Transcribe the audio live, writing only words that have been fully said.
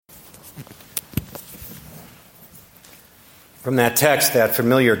From that text, that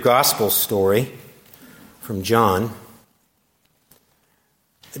familiar gospel story from John,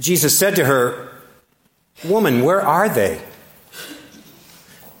 Jesus said to her, "Woman, where are they?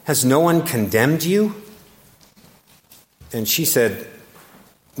 Has no one condemned you?" And she said,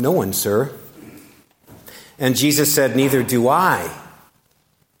 "No one, sir." And Jesus said, "Neither do I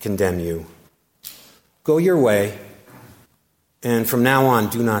condemn you. Go your way, and from now on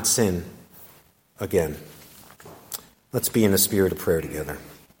do not sin again." Let's be in the spirit of prayer together.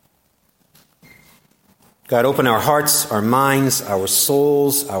 God, open our hearts, our minds, our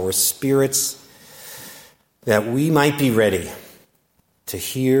souls, our spirits, that we might be ready to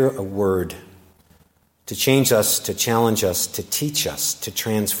hear a word, to change us, to challenge us, to teach us, to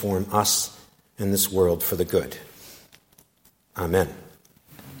transform us and this world for the good. Amen.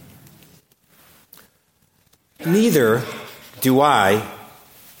 Neither do I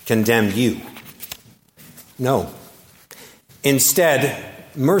condemn you. No. Instead,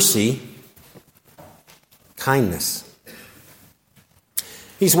 mercy, kindness.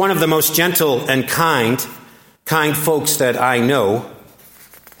 He's one of the most gentle and kind folks that I know,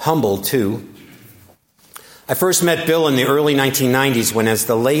 humble too. I first met Bill in the early 1990s when, as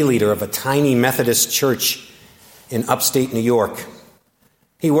the lay leader of a tiny Methodist church in upstate New York,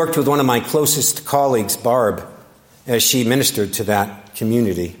 he worked with one of my closest colleagues, Barb, as she ministered to that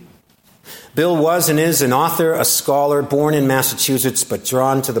community. Bill was and is an author, a scholar, born in Massachusetts, but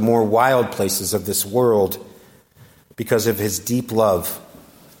drawn to the more wild places of this world because of his deep love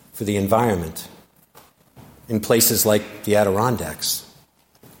for the environment in places like the Adirondacks.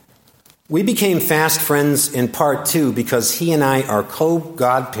 We became fast friends in part, too, because he and I are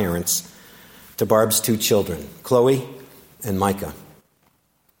co-godparents to Barb's two children, Chloe and Micah.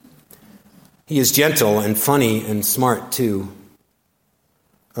 He is gentle and funny and smart, too.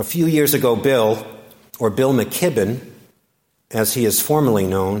 A few years ago, Bill, or Bill McKibben, as he is formally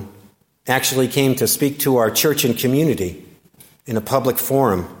known, actually came to speak to our church and community in a public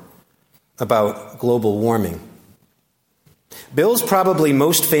forum about global warming. Bill's probably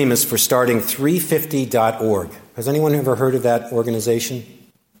most famous for starting 350.org. Has anyone ever heard of that organization?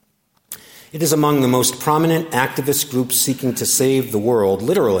 It is among the most prominent activist groups seeking to save the world,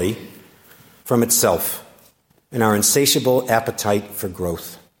 literally, from itself and our insatiable appetite for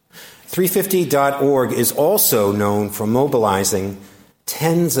growth. 350.org is also known for mobilizing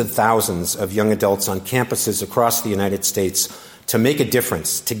tens of thousands of young adults on campuses across the United States to make a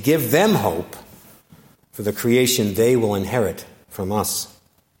difference, to give them hope for the creation they will inherit from us.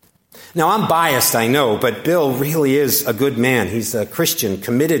 Now, I'm biased, I know, but Bill really is a good man. He's a Christian,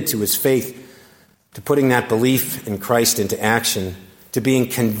 committed to his faith, to putting that belief in Christ into action, to being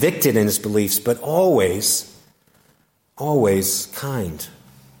convicted in his beliefs, but always kind,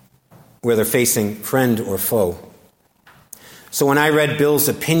 whether facing friend or foe. So when I read Bill's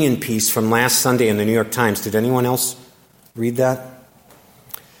opinion piece from last Sunday in the New York Times, did anyone else read that?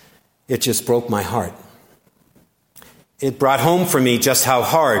 It just broke my heart. It brought home for me just how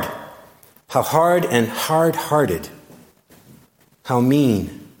hard and hard-hearted, how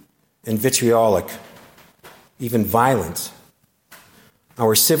mean and vitriolic, even violent,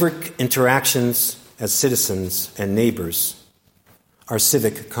 our civic interactions as citizens and neighbors, our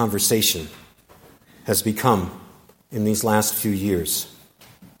civic conversation has become in these last few years.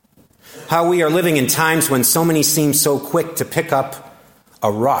 How we are living in times when so many seem so quick to pick up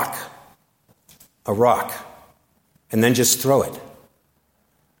a rock, and then just throw it,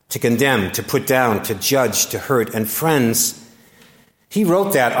 to condemn, to put down, to judge, to hurt. And friends, he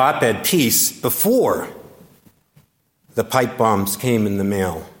wrote that op-ed piece before the pipe bombs came in the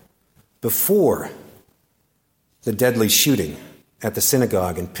mail, before the deadly shooting at the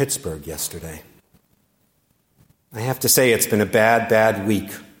synagogue in Pittsburgh yesterday. I have to say it's been a bad week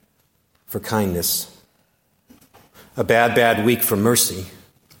for kindness. A bad week for mercy.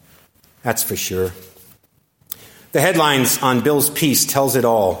 That's for sure. The headlines on Bill's piece tells it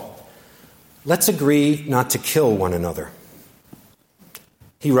all. Let's agree not to kill one another.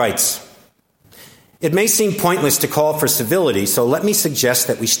 He writes, "It may seem pointless to call for civility, so let me suggest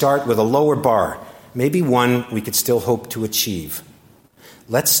that we start with a lower bar, maybe one we could still hope to achieve.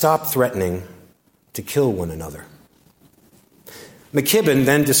 Let's stop threatening to kill one another." McKibben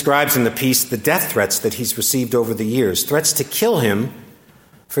then describes in the piece the death threats that he's received over the years, threats to kill him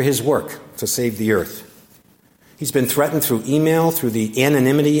for his work to save the earth. He's been threatened through email, through the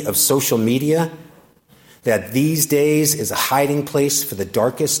anonymity of social media, that these days is a hiding place for the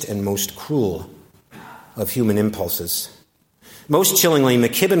darkest and most cruel of human impulses. Most chillingly,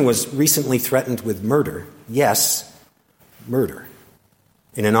 McKibben was recently threatened with murder. Yes, murder.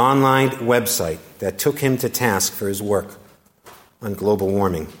 In an online website that took him to task for his work on global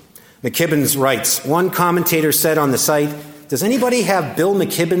warming. McKibben writes, one commentator said on the site, "Does anybody have Bill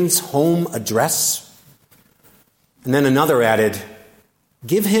McKibben's home address?" And then another added,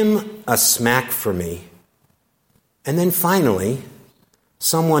 "Give him a smack for me." And then finally,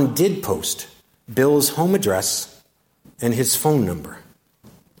 someone did post Bill's home address and his phone number.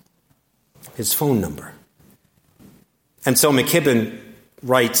 His phone number. And so McKibben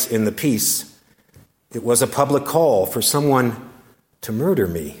writes in the piece, "It was a public call for someone to murder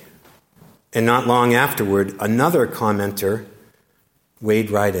me." And not long afterward, another commenter weighed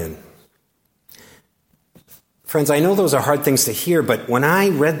right in. Friends, I know those are hard things to hear, but when I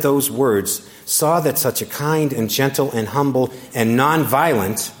read those words, saw that such a kind and gentle and humble and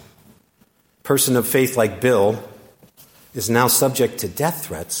nonviolent person of faith like Bill is now subject to death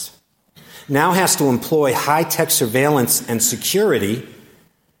threats, now has to employ high-tech surveillance and security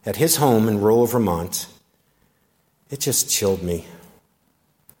at his home in rural Vermont, it just chilled me.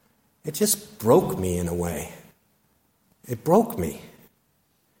 It just broke me in a way. It broke me.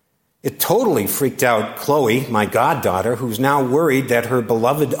 It totally freaked out Chloe, my goddaughter, who's now worried that her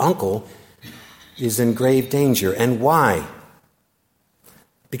beloved uncle is in grave danger. And why?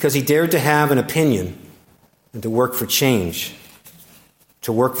 Because he dared to have an opinion and to work for change,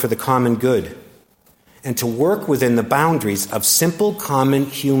 to work for the common good, and to work within the boundaries of simple common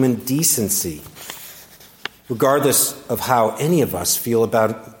human decency, regardless of how any of us feel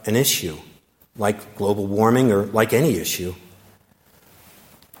about an issue, like global warming or like any issue.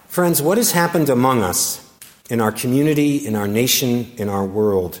 Friends, what has happened among us, in our community, in our nation, in our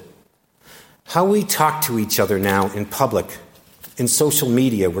world? How we talk to each other now in public, in social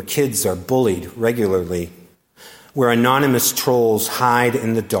media, where kids are bullied regularly, where anonymous trolls hide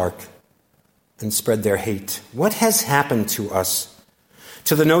in the dark and spread their hate. What has happened to us?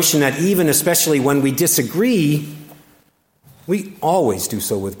 To the notion that even, especially when we disagree, we always do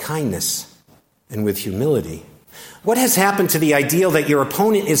so with kindness and with humility. What has happened to the ideal that your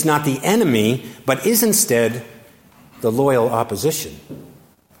opponent is not the enemy, but is instead the loyal opposition?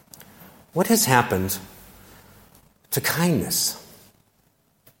 What has happened to kindness?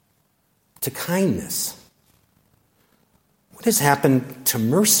 To kindness. What has happened to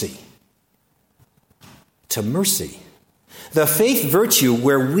mercy? To mercy. The faith virtue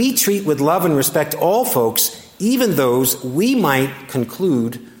where we treat with love and respect all folks, even those we might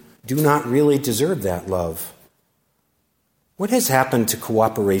conclude do not really deserve that love. What has happened to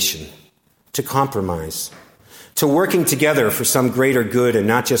cooperation, to compromise, to working together for some greater good and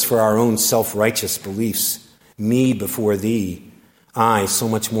not just for our own self-righteous beliefs? Me before thee, I so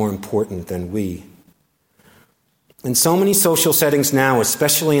much more important than we. In so many social settings now,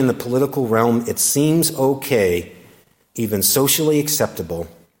 especially in the political realm, it seems okay, even socially acceptable,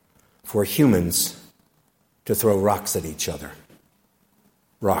 for humans to throw rocks at each other.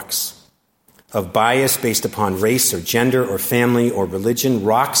 Rocks of bias based upon race or gender or family or religion,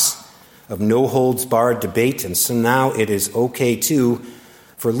 rocks of no-holds-barred debate, and so now it is okay, too,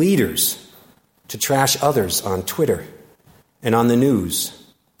 for leaders to trash others on Twitter and on the news,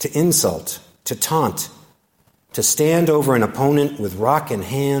 to insult, to taunt, to stand over an opponent with rock in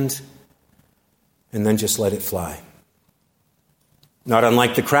hand and then just let it fly. Not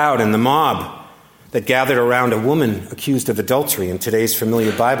unlike the crowd and the mob that gathered around a woman accused of adultery in today's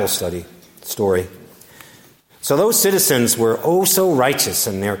familiar Bible study story. So those citizens were oh so righteous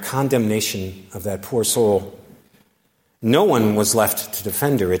in their condemnation of that poor soul. No one was left to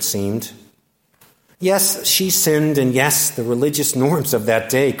defend her, it seemed. Yes, she sinned, and yes, the religious norms of that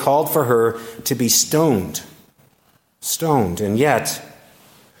day called for her to be stoned. And yet,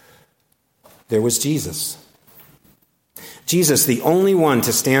 there was Jesus. Jesus, the only one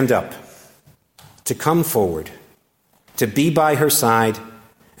to stand up, to come forward, to be by her side,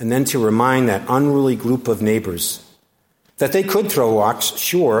 and then to remind that unruly group of neighbors that they could throw rocks,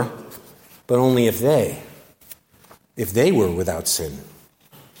 sure, but only if they were without sin.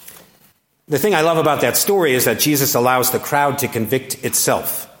 The thing I love about that story is that Jesus allows the crowd to convict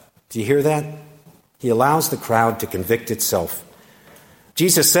itself. Do you hear that? He allows the crowd to convict itself.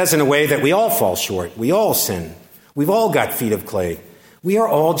 Jesus says in a way that we all fall short. We all sin. We've all got feet of clay. We are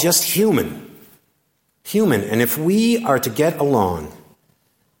all just human. Human. And if we are to get along,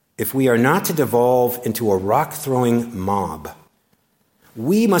 if we are not to devolve into a rock-throwing mob,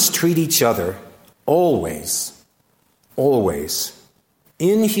 we must treat each other always,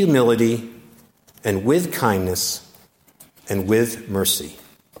 in humility and with kindness and with mercy.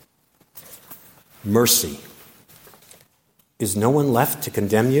 Mercy. Is no one left to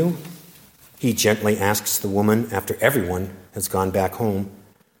condemn you? He gently asks the woman after everyone has gone back home.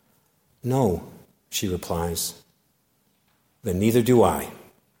 No, she replies. then neither do I,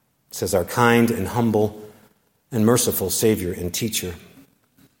 says our kind and humble and merciful Savior and teacher.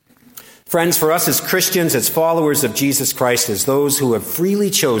 Friends, for us as Christians, as followers of Jesus Christ, as those who have freely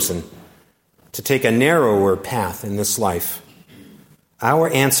chosen to take a narrower path in this life, our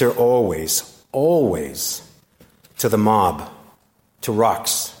answer always to the mob, to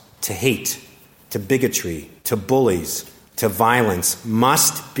rocks, to hate, to bigotry, to bullies, to violence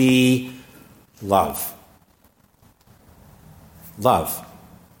must be love. Love.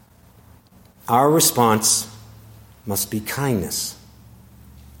 Our response must be kindness.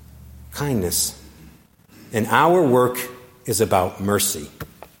 Kindness. And our work is about mercy.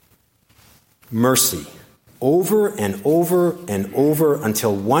 Mercy. Over and over and over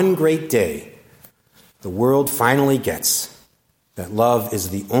until one great day, the world finally gets that love is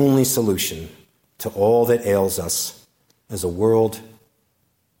the only solution to all that ails us as a world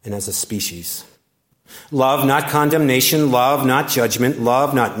and as a species. Love, not condemnation. Love, not judgment.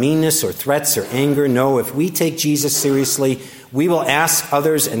 Love, not meanness or threats or anger. No, if we take Jesus seriously, we will ask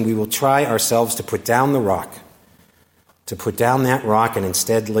others and we will try ourselves to put down the rock, to put down that rock and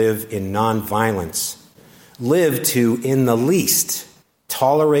instead live in nonviolence. Live to, in the least,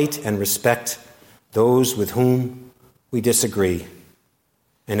 tolerate and respect those with whom we disagree.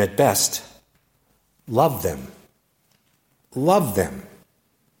 And at best, love them. Love them.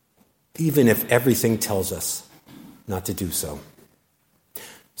 Even if everything tells us not to do so.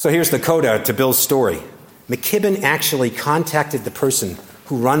 So here's the coda to Bill's story. McKibben actually contacted the person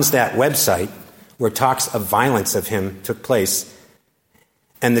who runs that website where talks of violence of him took place,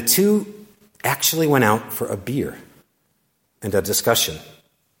 and the two actually went out for a beer and a discussion.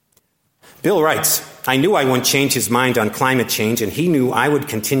 Bill writes, I knew I wouldn't change his mind on climate change, and he knew I would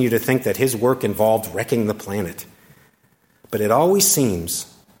continue to think that his work involved wrecking the planet. But it always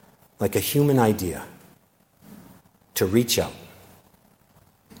seems like a human idea to reach out.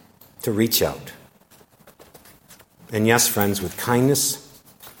 To reach out. And yes, friends, with kindness,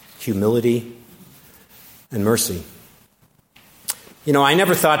 humility, and mercy. You know, I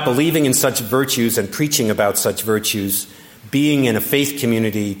never thought believing in such virtues and preaching about such virtues, being in a faith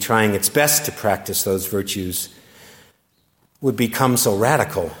community trying its best to practice those virtues, would become so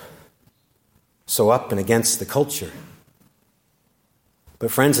radical, so up and against the culture. But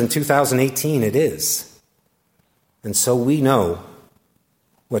friends, in 2018 it is. And so we know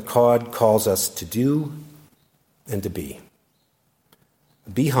what God calls us to do and to be.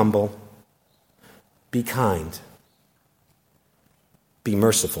 Be humble, be kind, be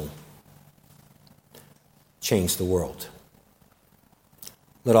merciful, change the world.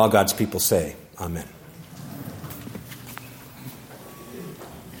 Let all God's people say, Amen.